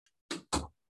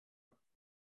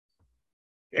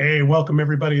Hey, welcome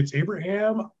everybody. It's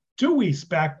Abraham DeWeese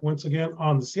back once again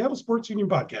on the Seattle Sports Union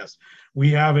podcast.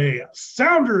 We have a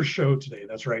Sounders show today.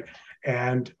 That's right.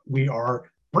 And we are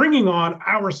bringing on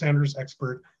our Sounders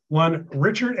expert, one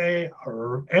Richard A.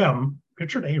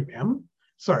 Richard A. M.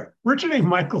 Sorry, Richard A.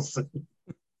 Michelson.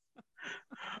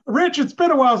 Rich, it's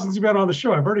been a while since you've been on the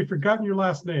show. I've already forgotten your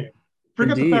last name.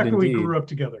 Forget the Indeed, fact that we indeed. grew up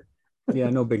together. Yeah,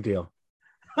 no big deal.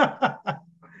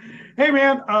 Hey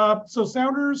man, so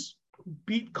Sounders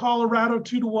beat Colorado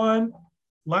 2-1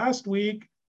 last week.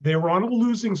 They were on a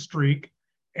losing streak,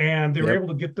 and they were Yep.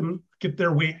 able to get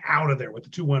their way out of there with the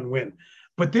 2-1 win.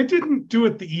 But they didn't do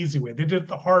it the easy way. They did it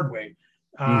the hard way.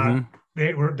 Uh, hmm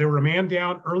they were a man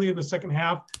down early in the second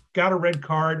half, got a red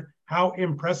card. How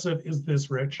impressive is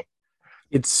this, Rich?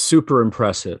 It's super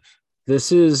impressive.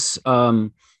 This is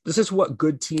um, this is what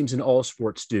good teams in all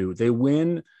sports do. They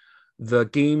win the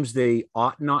games they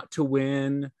ought not to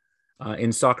win.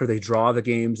 In soccer, they draw the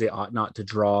games they ought not to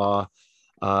draw.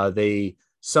 They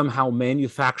somehow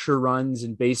manufacture runs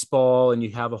in baseball, and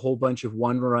you have a whole bunch of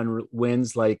one-run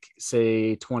wins, like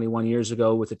say 21 years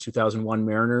ago with the 2001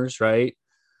 Mariners, right?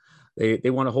 They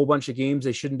won a whole bunch of games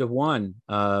they shouldn't have won.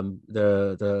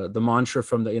 The mantra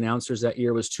from the announcers that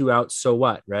year was two outs, so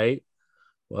what, right?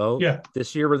 Well, Yeah,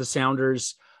 this year with the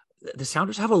Sounders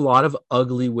have a lot of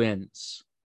ugly wins.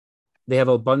 They have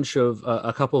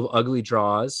a couple of ugly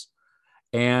draws,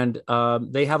 and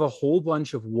they have a whole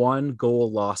bunch of one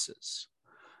goal losses.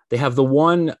 They have the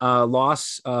one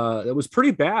loss that was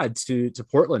pretty bad to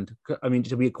Portland. I mean,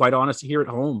 to be quite honest, here at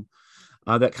home,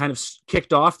 that kind of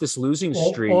kicked off this losing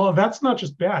streak. that's not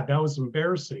just bad. That was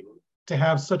embarrassing to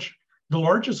have such the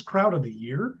largest crowd of the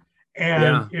year,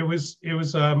 and Yeah, it was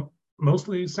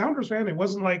mostly Sounders fan. It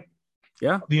wasn't like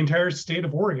yeah, the entire state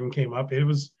of Oregon came up. It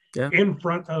was yeah. in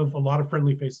front of a lot of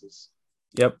friendly faces.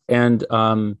 Yep. And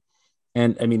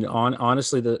I mean,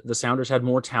 honestly, the Sounders had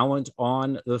more talent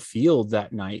on the field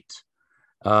that night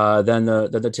than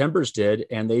the Timbers did,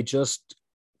 and they just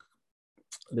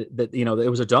that it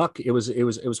was a duck. It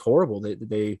was horrible.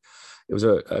 They it was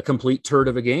a complete turd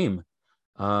of a game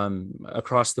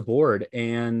across the board,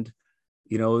 and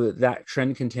that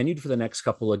trend continued for the next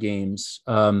couple of games,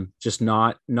 just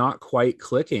not quite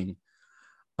clicking.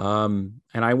 And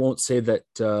I won't say that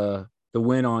the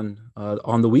win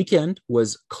on the weekend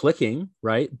was clicking,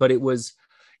 right? But it was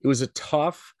a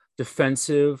tough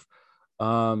defensive,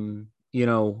 um, you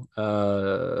know,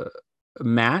 uh,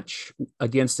 match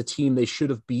against a team they should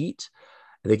have beat.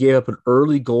 They gave up an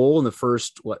early goal in the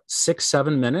first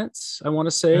 6-7 minutes, I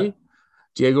want to Yeah, say.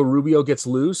 Diego Rubio gets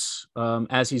loose,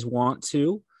 as he's wont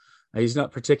to. He's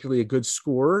not particularly a good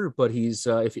scorer, but he's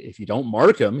if you don't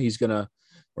mark him, he's gonna,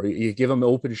 or you give him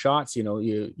open shots.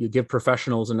 You give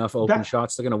professionals enough open that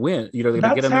shots, they're gonna win. They're gonna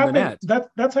get that's him in the happened. net.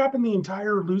 That's happened the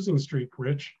entire losing streak,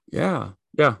 Rich. Yeah,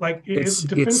 yeah. Like It's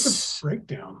defensive it's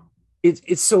breakdown.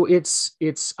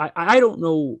 I don't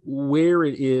know where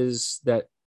it is that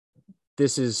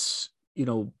this is.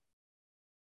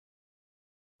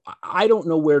 I don't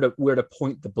know where to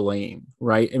point the blame,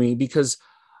 right? I mean, because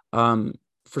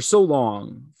for so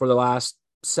long, for the last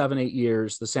 7-8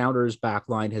 years, the Sounders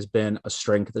backline has been a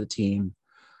strength of the team.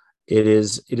 It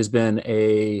has been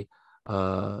the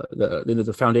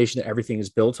foundation that everything is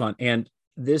built on, and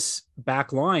this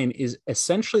back line is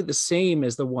essentially the same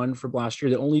as the one from last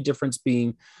year. The only difference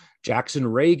being Jackson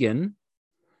Reagan,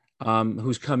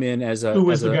 who's come in as Who a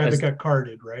was as the a guy that as got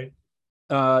carded, right?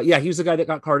 yeah, he was the guy that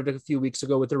got carded a few weeks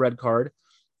ago with the red card,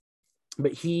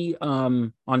 but he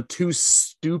on two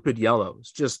stupid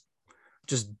yellows, just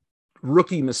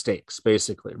rookie mistakes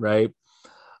basically, right?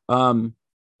 um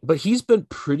but he's been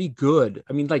pretty good.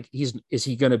 I mean, like, is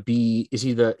he going to be is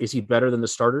he better than the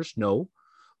starters? No,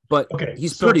 but Okay,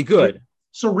 he's pretty so good.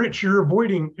 Rich, you're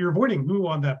avoiding who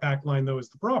on that back line though is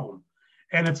the problem,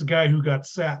 and it's a guy who got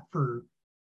sat for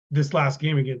this last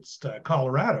game against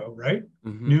Colorado, right?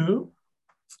 Mm-hmm. New.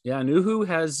 Yeah, Nuhu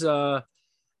has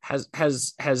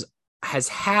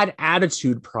had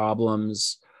attitude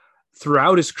problems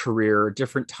throughout his career,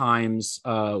 different times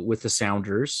with the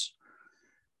Sounders.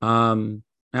 Um,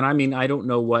 and I mean, I don't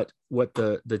know what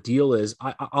the deal is.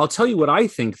 I'll tell you what I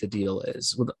think the deal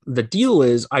is. The deal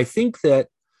is, I think that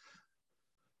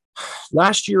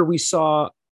last year we saw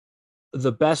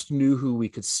the best Nuhu we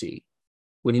could see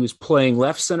when he was playing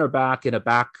left center back in a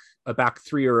back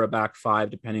three or a back five,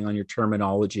 depending on your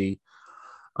terminology.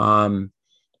 Um,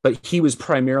 but he was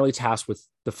primarily tasked with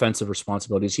defensive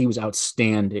responsibilities. He was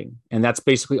outstanding, and that's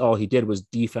basically all he did was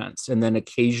defense. And then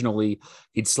occasionally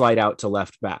he'd slide out to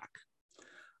left back.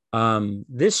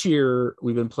 This year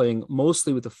we've been playing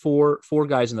mostly with the four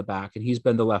guys in the back, and he's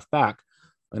been the left back.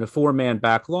 In a 4-man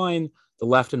back line, the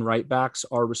left and right backs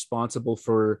are responsible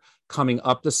for coming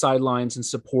up the sidelines and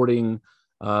supporting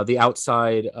the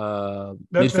outside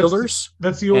midfielders.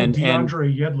 That's the old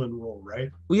DeAndre Yedlin role, right?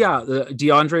 Well, yeah, the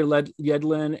DeAndre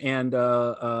Yedlin, and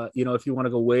if you want to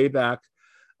go way back,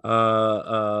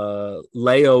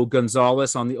 Leo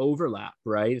Gonzalez on the overlap,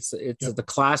 right? It's the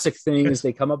classic thing is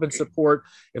they come up and support.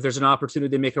 If there's an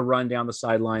opportunity, they make a run down the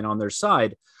sideline on their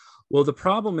side. Well, the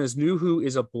problem is Nuhu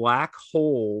is a black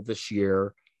hole this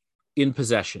year in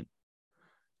possession.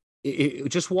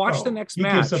 Just watch the next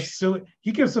match.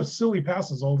 He gives up silly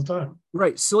passes all the time.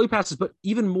 Right, silly passes, but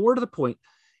even more to the point,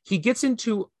 he gets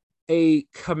into a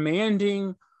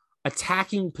commanding,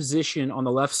 attacking position on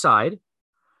the left side.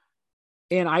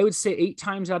 And I would say 8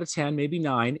 times out of 10, maybe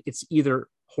 9, it's either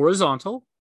horizontal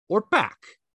or back.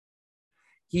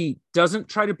 He doesn't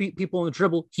try to beat people in the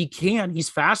dribble. He can. He's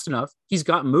fast enough. He's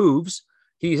got moves.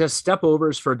 He has step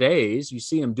overs for days. You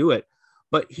see him do it.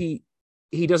 But he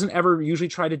doesn't ever usually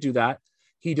try to do that.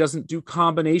 He doesn't do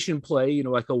combination play,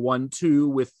 like a 1-2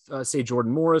 with, say,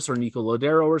 Jordan Morris or Nico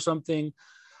Lodero or something.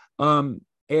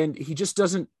 And he just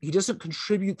doesn't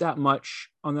contribute that much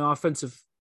on the offensive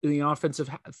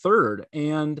third.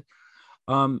 And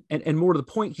more to the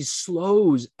point, he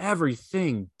slows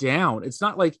everything down. It's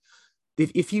not like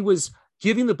if he was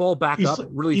giving the ball back up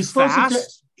really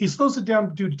fast. He slows it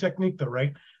down due to technique, though,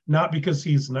 right? Not because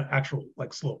he's an actual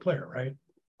slow player, right?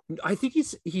 I think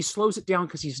he slows it down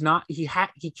because he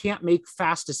can't make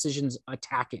fast decisions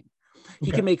attacking.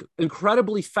 He can make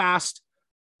incredibly fast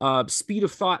speed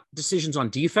of thought decisions on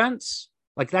defense.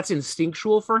 That's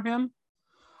instinctual for him.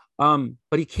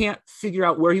 But he can't figure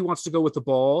out where he wants to go with the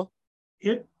ball.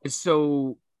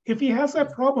 So if he has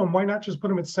that problem, why not just put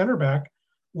him at center back?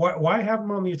 Why have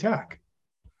him on the attack?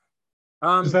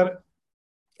 Is that?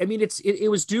 I mean,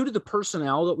 it was due to the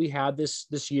personnel that we had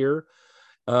this year.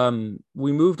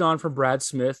 We moved on from Brad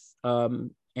Smith,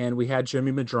 and we had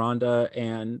Jimmy Madronda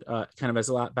and kind of as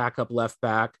a backup left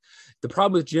back. The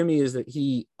problem with Jimmy is that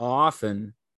he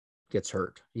often gets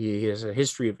hurt. He has a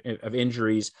history of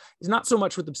injuries. He's not so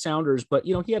much with the Sounders, but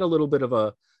he had a little bit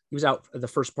of he was out the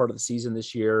first part of the season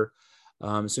this year.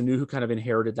 So Nuhu kind of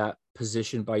inherited that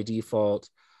position by default.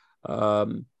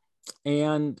 And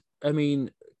I mean,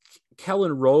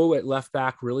 Kellen Rowe at left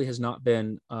back really has not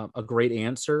been a great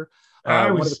answer.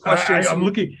 I'm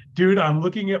looking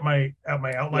at my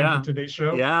outline for today's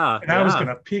show. Yeah. And I was going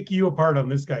to pick you apart on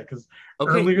this guy because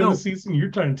earlier in the season,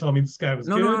 you're trying to tell me this guy was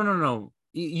good. No.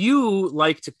 You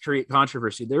like to create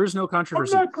controversy. There is no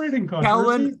controversy. I'm not creating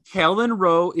controversy. Kellen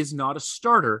Rowe is not a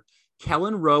starter.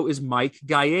 Kellen Rowe is Mike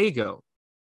Gallego.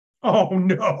 Oh,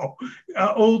 no.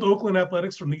 Old Oakland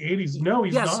Athletics from the 80s. No,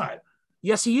 he's not.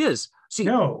 Yes, he is. See,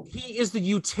 no. He is the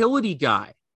utility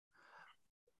guy.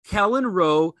 Kellen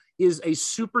Rowe is a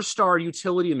superstar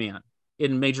utility man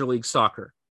in Major League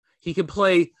Soccer. He can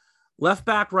play left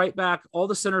back, right back, all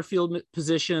the center field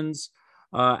positions,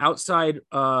 outside,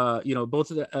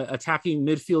 both of the attacking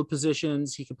midfield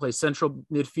positions. He can play central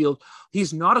midfield.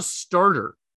 He's not a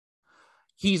starter.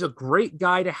 He's a great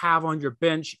guy to have on your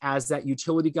bench as that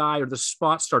utility guy or the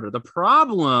spot starter. The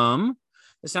problem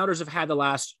the Sounders have had the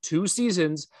last 2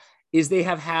 seasons is they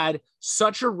have had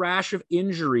such a rash of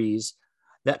injuries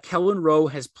that Kellen Rowe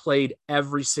has played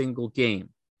every single game.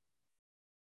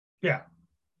 Yeah.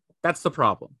 That's the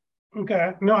problem.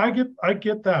 Okay. No, I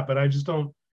get that, but I just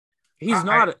don't.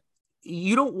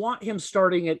 You don't want him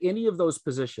starting at any of those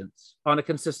positions on a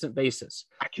consistent basis.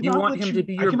 You want him to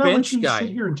be your bench guy. Sit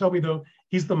here and tell me, though,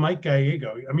 he's the Mike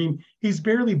Gallego. I mean, he's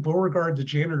barely Beauregard the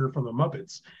janitor from the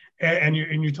Muppets. And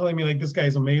you're telling me this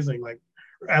guy's amazing,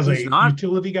 as a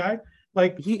utility guy?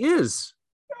 He is.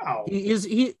 No.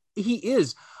 He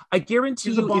is. I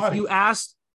guarantee you, if you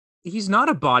asked, he's not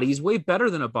a body. He's way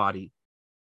better than a body.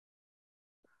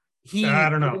 I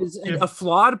don't know. Is a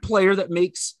flawed player that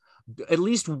makes at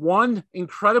least one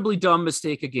incredibly dumb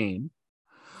mistake a game,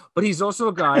 but he's also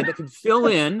a guy that can fill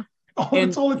in.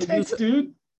 That's all it takes,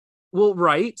 dude. Well,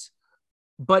 right.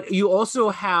 But you also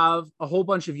have a whole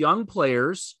bunch of young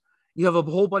players. You have a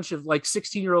whole bunch of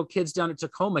 16-year-old kids down at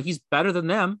Tacoma. He's better than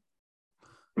them.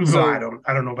 So, I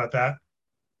don't know about that.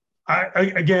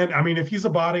 I mean, if he's a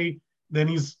body, then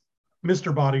he's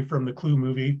Mr. Body from the Clue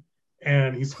movie,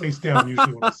 and he's face down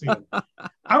usually when I see him.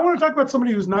 I want to talk about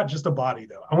somebody who's not just a body,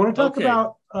 though. I want to talk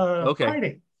about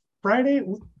Friday. Friday,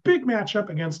 big matchup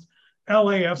against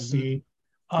LAFC.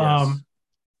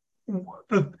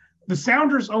 The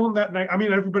Sounders own that night. I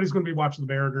mean, everybody's going to be watching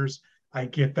the Mariners. I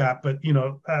get that, but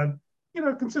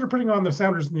consider putting on the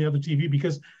Sounders in the other TV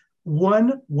because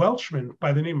one Welshman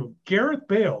by the name of Gareth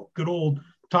Bale, good old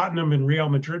Tottenham and Real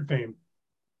Madrid fame,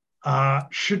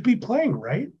 should be playing,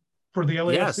 right? For the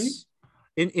LAFC? Yes,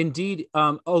 indeed.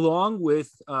 Along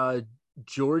with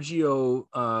Giorgio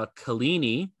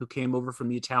Chiellini, who came over from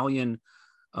the Italian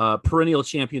perennial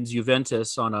champions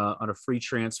Juventus on a free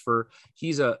transfer.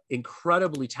 He's an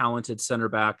incredibly talented center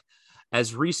back.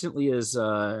 As recently as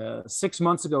 6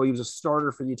 months ago, he was a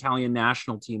starter for the Italian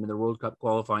national team in the World Cup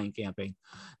qualifying campaign.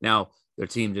 Now, their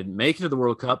team didn't make it to the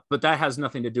World Cup, but that has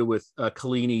nothing to do with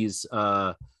Chiellini's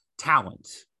talent.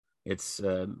 It's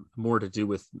more to do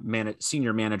with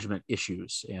senior management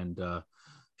issues and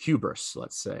hubris,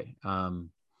 let's say.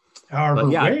 However,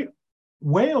 yeah,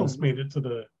 Wales made it to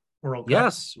the World Cup.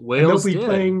 Yes, Wales and they'll be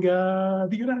playing the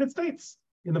United States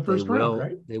in the first round,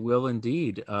 right? They will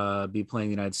indeed be playing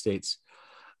the United States.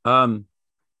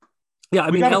 Yeah,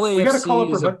 I mean,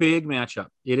 LAFC is a big matchup.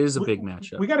 It is a big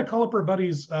matchup. We got to call up our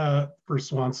buddies for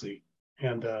Swansea,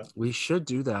 and we should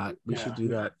do that. We should do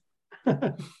that.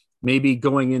 Maybe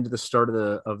going into the start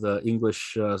of the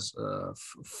English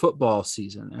football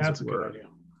season. That's a good idea.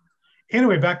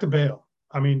 Anyway, back to Bale.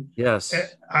 I mean, yes,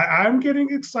 I'm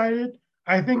getting excited.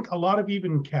 I think a lot of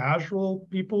even casual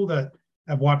people that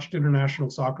have watched international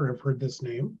soccer have heard this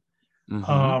name.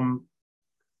 Mm-hmm.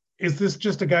 Is this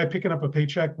just a guy picking up a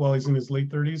paycheck while he's in his late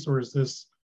 30s, or is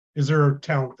there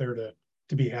talent there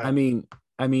to be had? I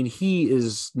mean, he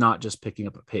is not just picking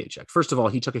up a paycheck. First of all,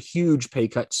 he took a huge pay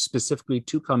cut specifically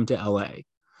to come to LA.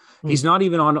 Mm-hmm. He's not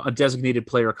even on a designated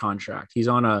player contract. He's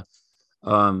on a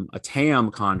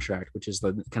TAM contract, which is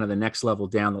the kind of the next level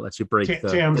down that lets you break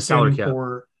the salary cap.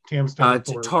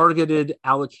 Targeted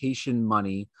allocation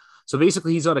money. So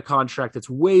basically, he's on a contract that's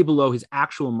way below his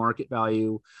actual market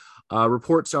value.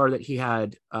 Reports are that he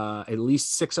had at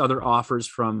least 6 other offers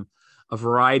from a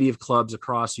variety of clubs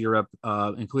across Europe,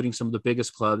 including some of the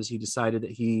biggest clubs. He decided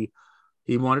that he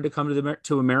wanted to come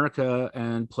to America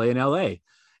and play in LA.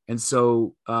 And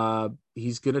so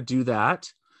he's going to do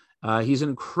that. He's an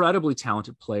incredibly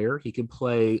talented player. He can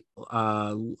play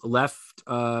left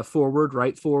forward,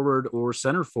 right forward, or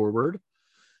center forward.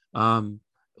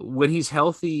 When he's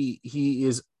healthy, he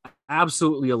is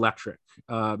absolutely electric.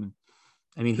 I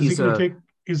mean,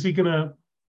 is he going to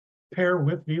pair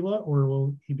with Villa, or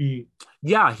will he be?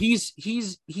 Yeah,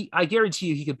 I guarantee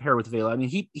you he could pair with Villa. I mean,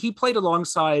 he played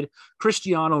alongside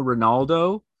Cristiano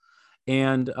Ronaldo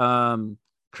and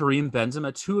Karim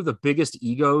Benzema, 2 of the biggest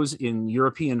egos in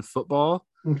European football.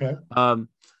 Okay.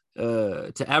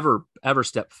 To ever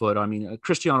step foot. I mean,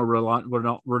 Cristiano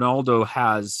Ronaldo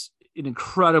has an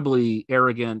incredibly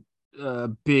arrogant,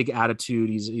 big attitude.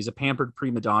 He's a pampered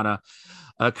prima donna.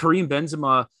 Karim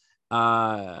Benzema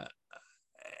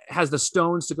has the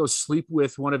stones to go sleep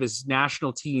with one of his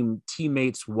national team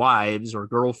teammates' wives or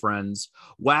girlfriends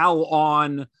while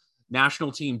on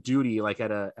national team duty, like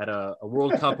at a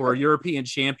World Cup or a European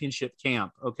Championship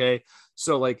camp. Okay,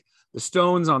 so like the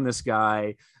stones on this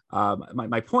guy.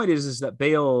 My point is that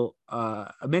Bale,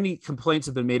 many complaints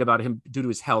have been made about him due to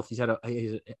his health.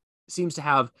 He seems to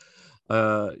have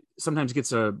sometimes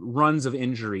gets runs of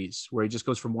injuries where he just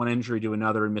goes from one injury to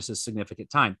another and misses significant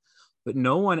time. But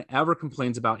no one ever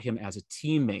complains about him as a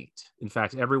teammate. In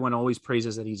fact, everyone always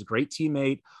praises that he's a great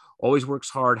teammate, always works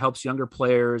hard, helps younger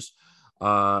players,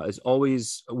 is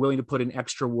always willing to put in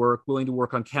extra work, willing to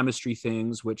work on chemistry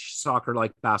things, which soccer,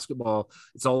 like basketball,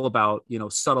 it's all about,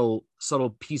 subtle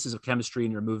pieces of chemistry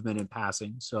in your movement and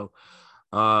passing. So,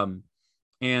 and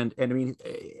I mean,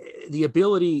 the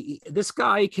ability, this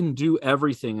guy can do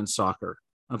everything in soccer.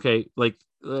 Okay. Like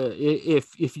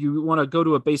if you want to go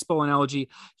to a baseball analogy,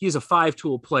 he is a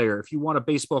 5-tool player. If you want a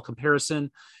baseball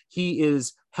comparison, he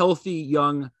is healthy,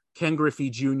 young Ken Griffey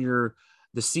Jr.,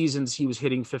 the seasons he was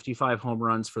hitting 55 home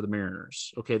runs for the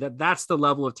Mariners. Okay. That's the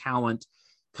level of talent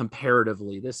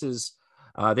comparatively. This is,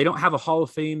 they don't have a Hall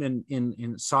of Fame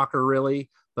in soccer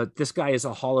really, but this guy is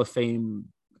a Hall of Fame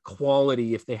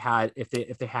quality if they had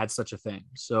such a thing.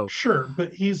 So sure,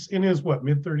 but he's in his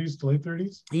mid 30s to late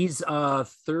 30s. He's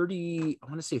 30, I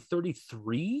want to say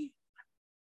 33.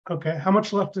 Okay, how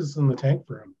much left is in the tank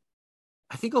for him?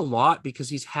 I think a lot, because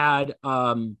he's had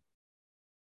a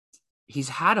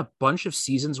bunch of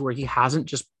seasons where he hasn't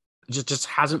just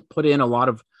hasn't put in a lot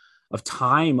of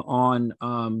time on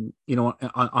on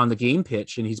the game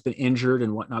pitch, and he's been injured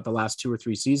and whatnot the last 2 or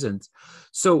 3 seasons.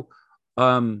 So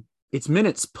it's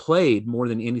minutes played more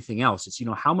than anything else. It's,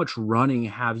 how much running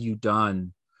have you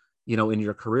done, in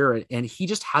your career? And he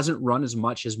just hasn't run as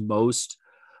much as most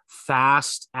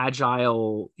fast,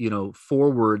 agile,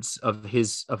 forwards of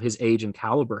his age and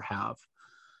caliber have.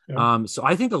 Yeah. So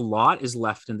I think a lot is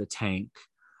left in the tank.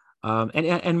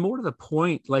 And more to the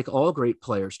point, like all great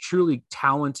players, truly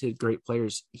talented, great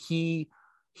players, he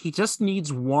just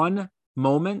needs one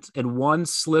moment and one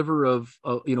sliver of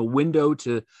window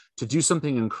to do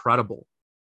something incredible.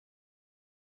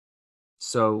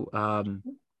 So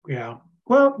yeah.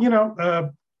 Well,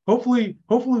 hopefully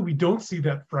we don't see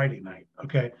that Friday night.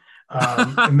 Okay.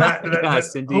 And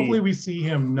yes, that indeed. hopefully we see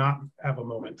him not have a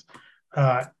moment.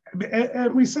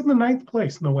 And we sit in the 9th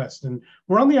place in the West, and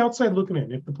we're on the outside looking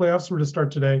in. If the playoffs were to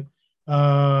start today,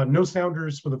 no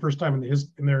Sounders for the first time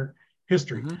in their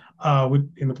history in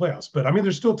the playoffs. But I mean,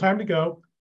 there's still time to go.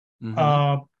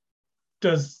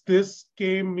 Does this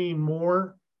game mean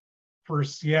more for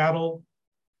Seattle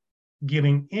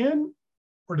getting in,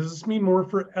 or does this mean more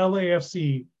for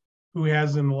LAFC, who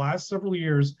has in the last several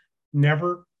years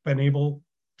never been able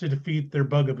to defeat their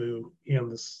bugaboo in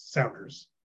the Sounders?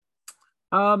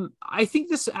 I think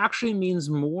this actually means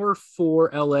more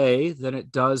for LA than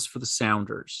it does for the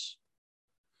Sounders.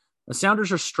 The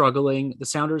Sounders are struggling. The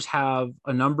Sounders have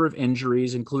a number of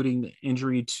injuries, including the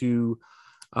injury to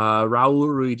Raul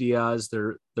Ruidiaz,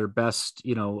 their best,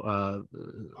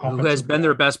 who has been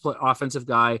their best offensive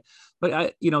guy.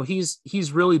 But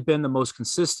he's really been the most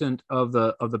consistent of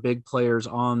the big players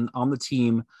on the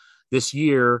team this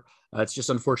year. It's just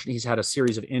unfortunate he's had a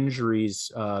series of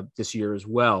injuries this year as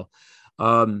well.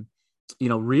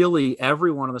 Really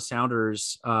everyone on the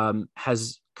Sounders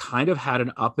has kind of had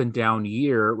an up and down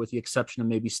year, with the exception of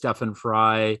maybe Stefan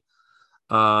Fry,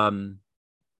 and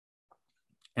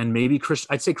maybe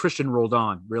I'd say Christian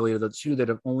Roldan. Really, are the two that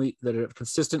have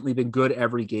consistently been good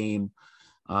every game.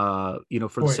 For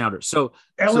the Sounders. So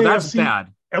that's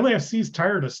bad. LAFC's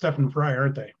tired of Stefan Fry,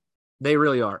 aren't they? They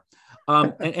really are.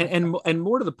 And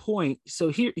more to the point. So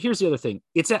here's the other thing.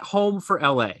 It's at home for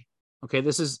LA. Okay,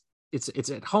 it's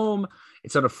at home.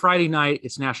 It's on a Friday night.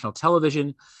 It's national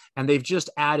television, and they've just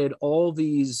added all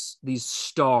these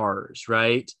stars,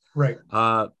 right? Right.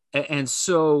 And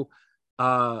so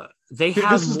they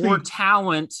have more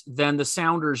talent than the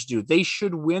Sounders do. They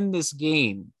should win this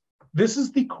game. This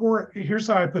is the core. Here's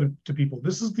how I put it to people.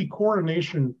 This is the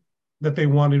coronation that they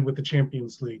wanted with the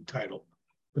Champions League title,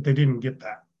 but they didn't get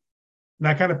that. And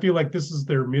I kind of feel like this is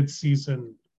their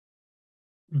mid-season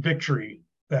victory,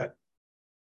 that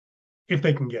if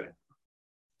they can get it.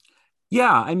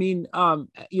 Yeah, I mean,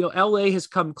 LA has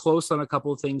come close on a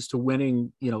couple of things to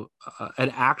winning, an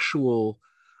actual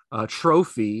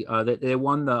trophy. That they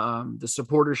won the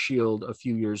Supporter Shield a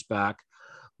few years back.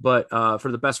 But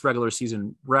for the best regular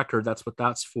season record, that's what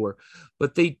that's for.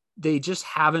 But they just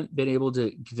haven't been able to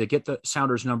get the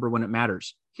Sounders number when it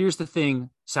matters. Here's the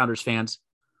thing, Sounders fans.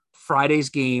 Friday's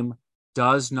game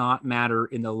does not matter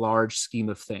in the large scheme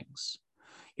of things.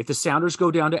 If the Sounders go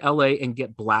down to LA and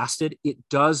get blasted, it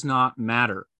does not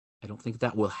matter. I don't think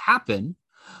that will happen.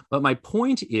 But my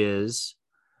point is,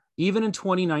 even in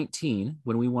 2019,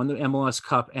 when we won the MLS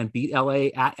Cup and beat LA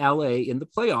at LA in the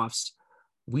playoffs,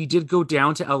 we did go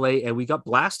down to LA and we got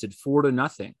blasted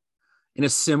 4-0 in a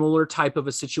similar type of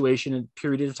a situation and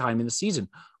period of time in the season.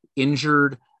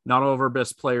 Injured, not all of our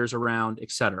best players around,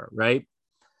 etc. Right?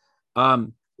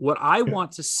 What I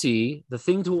want to see, the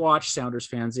thing to watch, Sounders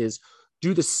fans, is,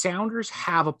 do the Sounders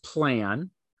have a plan?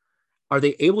 Are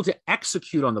they able to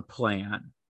execute on the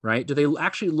plan? Right? Do they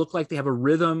actually look like they have a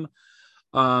rhythm?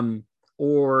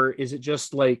 Or is it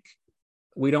just like,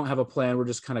 we don't have a plan, we're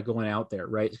just kind of going out there,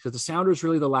 right? Because the Sounders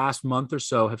really the last month or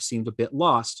so have seemed a bit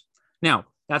lost. Now,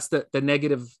 that's the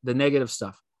negative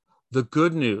stuff. The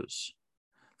good news,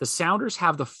 the Sounders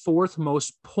have the 4th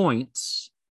most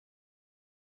points,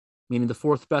 meaning the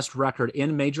 4th best record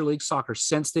in Major League Soccer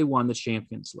since they won the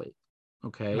Champions League.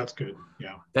 Okay. That's good.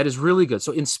 Yeah. That is really good.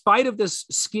 So in spite of this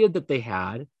skid that they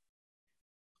had,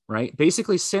 right,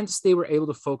 basically since they were able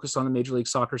to focus on the Major League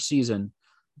Soccer season,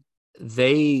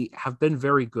 they have been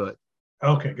very good.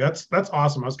 Okay, that's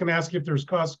awesome. I was going to ask you if there's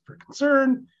cause for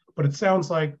concern, but it sounds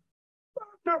like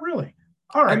not really.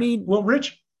 All right. I mean, well,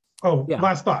 Rich.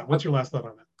 Last thought. What's your last thought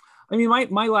on that? I mean,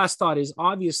 my last thought is,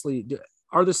 obviously,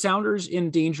 are the Sounders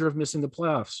in danger of missing the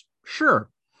playoffs? Sure,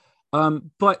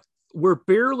 but we're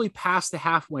barely past the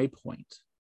halfway point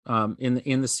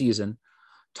in the season.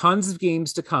 Tons of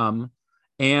games to come,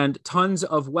 and tons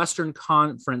of Western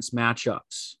Conference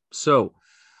matchups. So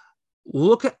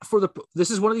look at this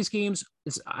is one of these games.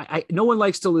 No one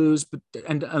likes to lose, but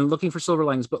and looking for silver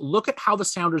linings. But look at how the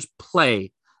Sounders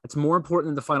play. It's more important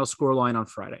than the final scoreline on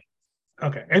Friday.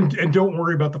 Okay, and don't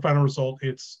worry about the final result.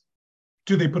 It's,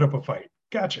 do they put up a fight?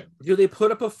 Gotcha. Do they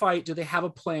put up a fight? Do they have a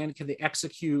plan? Can they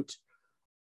execute?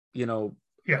 Yeah.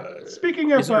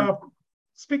 Speaking of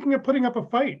putting up a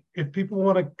fight, if people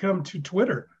want to come to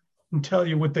Twitter and tell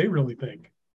you what they really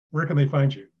think, where can they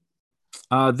find you?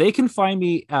 They can find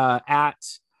me at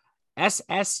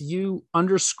SSU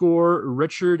 _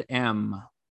 Richard M.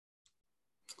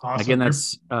 Awesome. Again,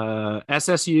 that's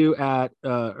SSU at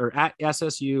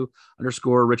SSU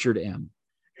 _ Richard M.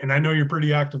 And I know you're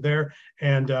pretty active there.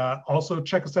 And also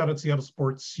check us out at Seattle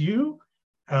Sports U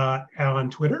on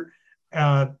Twitter.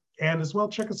 And as well,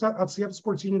 check us out at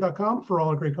seattlesportsunion.com for all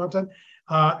our great content.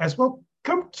 As well,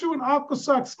 come to an Aqua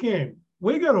Sox game.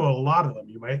 We go to a lot of them.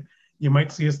 You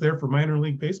might see us there for minor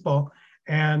league baseball.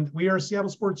 And we are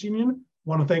Seattle Sports Union.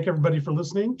 Want to thank everybody for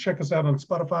listening. Check us out on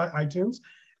Spotify, iTunes,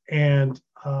 and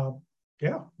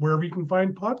wherever you can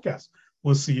find podcasts.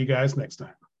 We'll see you guys next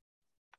time.